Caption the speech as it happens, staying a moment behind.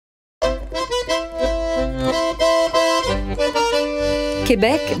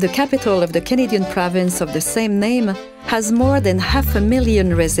Quebec, the capital of the Canadian province of the same name, has more than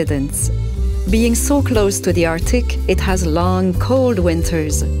 500,000 residents. Being so close to the Arctic, it has long, cold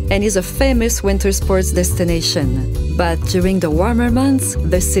winters and is a famous winter sports destination. But during the warmer months,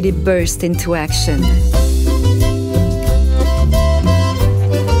 the city bursts into action.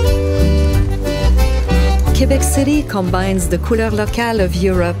 Quebec City combines the couleur locale of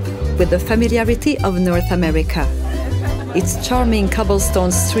Europe with the familiarity of North America. Its charming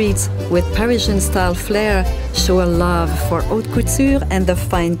cobblestone streets with Parisian-style flair show a love for haute couture and the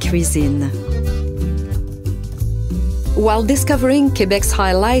fine cuisine. While discovering Quebec's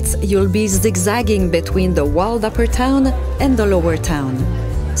highlights, you'll be zigzagging between the walled upper town and the lower town.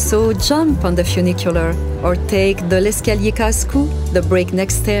 So jump on the funicular or take the l'escalier casse-cou, the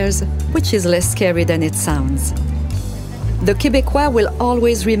breakneck stairs, which is less scary than it sounds. The Québécois will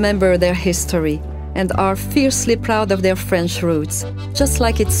always remember their history and are fiercely proud of their French roots, just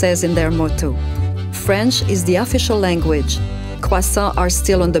like it says in their motto. French is the official language. Croissants are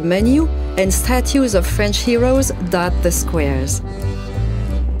still on the menu, and statues of French heroes dot the squares.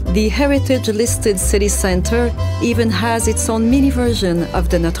 The heritage-listed city center even has its own mini version of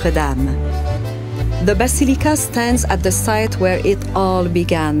the Notre Dame. The Basilica stands at the site where it all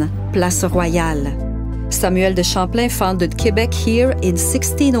began, Place Royale. Samuel de Champlain founded Quebec here in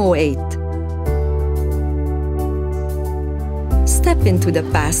 1608. Step into the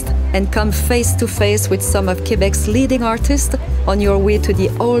past and come face to face with some of Quebec's leading artists on your way to the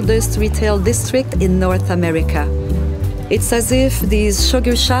oldest retail district in North America. It's as if these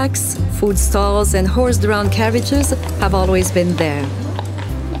sugar shacks, food stalls, and horse-drawn carriages have always been there.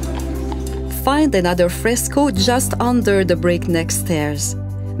 Find another fresco just under the breakneck stairs.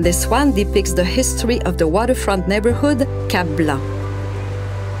 This one depicts the history of the waterfront neighborhood, Cap Blanc.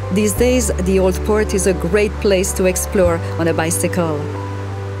 These days, the old port is a great place to explore on a bicycle.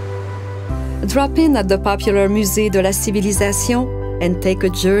 Drop in at the popular Musée de la Civilisation and take a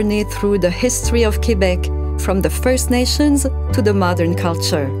journey through the history of Quebec, from the First Nations to the modern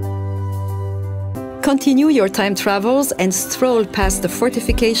culture. Continue your time travels and stroll past the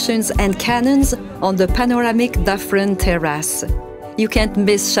fortifications and cannons on the panoramic Dauphren Terrace. You can't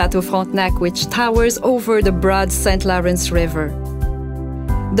miss Chateau Frontenac, which towers over the broad St. Lawrence River.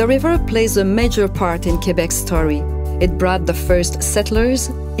 The river plays a major part in Quebec's story. It brought the first settlers,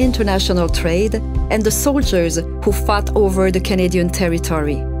 international trade, and the soldiers who fought over the Canadian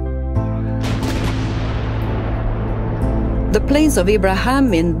territory. The Plains of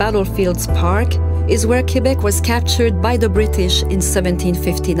Abraham in Battlefields Park is where Quebec was captured by the British in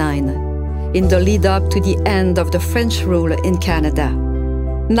 1759, in the lead-up to the end of the French rule in Canada.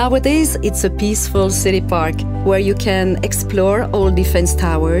 Nowadays, it's a peaceful city park where you can explore old defense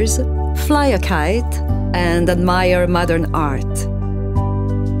towers, fly a kite, and admire modern art.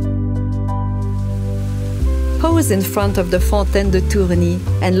 Pose in front of the Fontaine de Tourny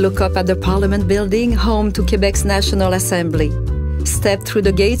and look up at the Parliament building, home to Quebec's National Assembly. Step through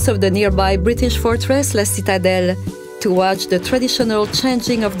the gates of the nearby British fortress, La Citadelle, to watch the traditional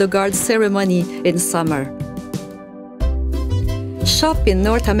changing of the guard ceremony in summer. Shop in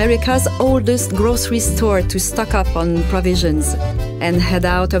North America's oldest grocery store to stock up on provisions, and head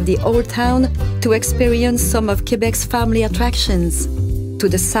out of the Old Town to experience some of Quebec's family attractions. To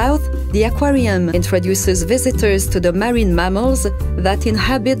the south, the aquarium introduces visitors to the marine mammals that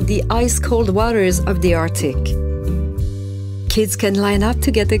inhabit the ice-cold waters of the Arctic. Kids can line up to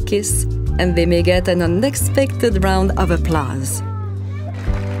get a kiss, and they may get an unexpected round of applause.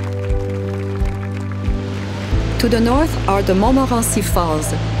 To the north are the Montmorency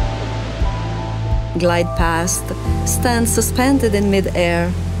Falls. Glide past, stand suspended in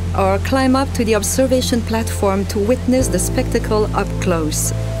mid-air, or climb up to the observation platform to witness the spectacle up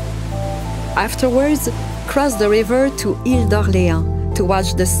close. Afterwards, cross the river to Île d'Orléans to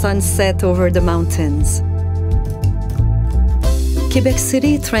watch the sun set over the mountains. Quebec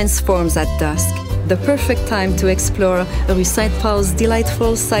City transforms at dusk, the perfect time to explore Rue Saint-Paul's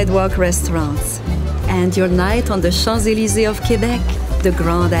delightful sidewalk restaurants, and your night on the Champs-Élysées of Quebec, the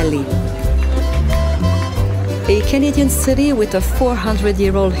Grande Allée. A Canadian city with a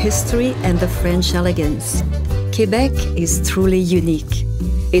 400-year-old history and the French elegance. Quebec is truly unique.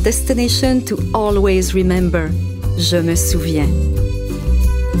 A destination to always remember. Je me souviens.